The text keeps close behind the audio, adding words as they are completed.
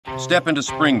Step into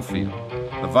Springfield,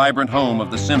 the vibrant home of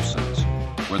the Simpsons,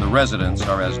 where the residents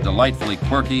are as delightfully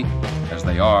quirky as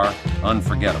they are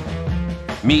unforgettable.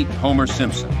 Meet Homer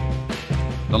Simpson,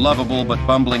 the lovable but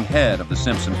bumbling head of the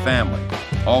Simpson family,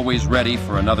 always ready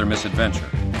for another misadventure.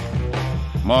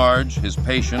 Marge, his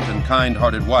patient and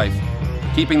kind-hearted wife,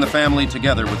 keeping the family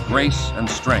together with grace and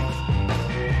strength.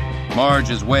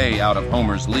 Marge is way out of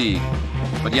Homer's league,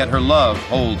 but yet her love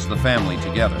holds the family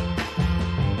together.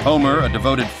 Homer, a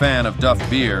devoted fan of Duff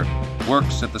beer,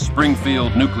 works at the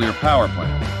Springfield nuclear power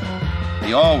plant.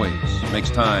 He always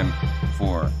makes time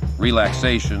for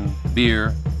relaxation,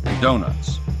 beer, and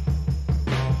donuts.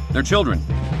 Their children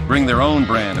bring their own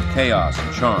brand of chaos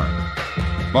and charm.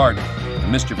 Bart, the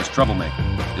mischievous troublemaker,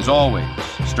 is always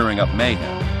stirring up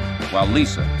mayhem, while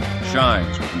Lisa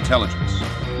shines with intelligence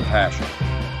and passion.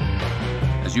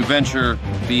 As you venture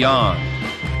beyond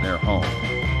their home,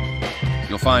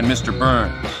 you'll find Mr.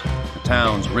 Burns, the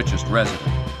town's richest resident,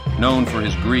 known for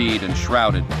his greed and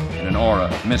shrouded in an aura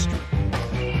of mystery.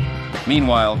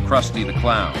 Meanwhile, Krusty the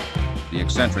Clown, the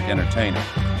eccentric entertainer,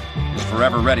 is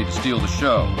forever ready to steal the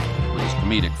show with his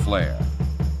comedic flair.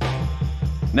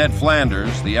 Ned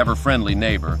Flanders, the ever-friendly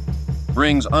neighbor,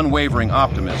 brings unwavering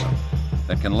optimism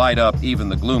that can light up even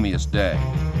the gloomiest day.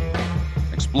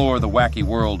 Explore the wacky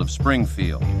world of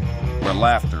Springfield, where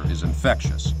laughter is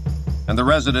infectious, and the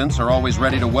residents are always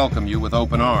ready to welcome you with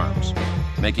open arms,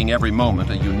 making every moment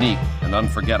a unique and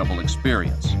unforgettable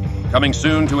experience. Coming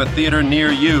soon to a theater near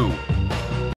you.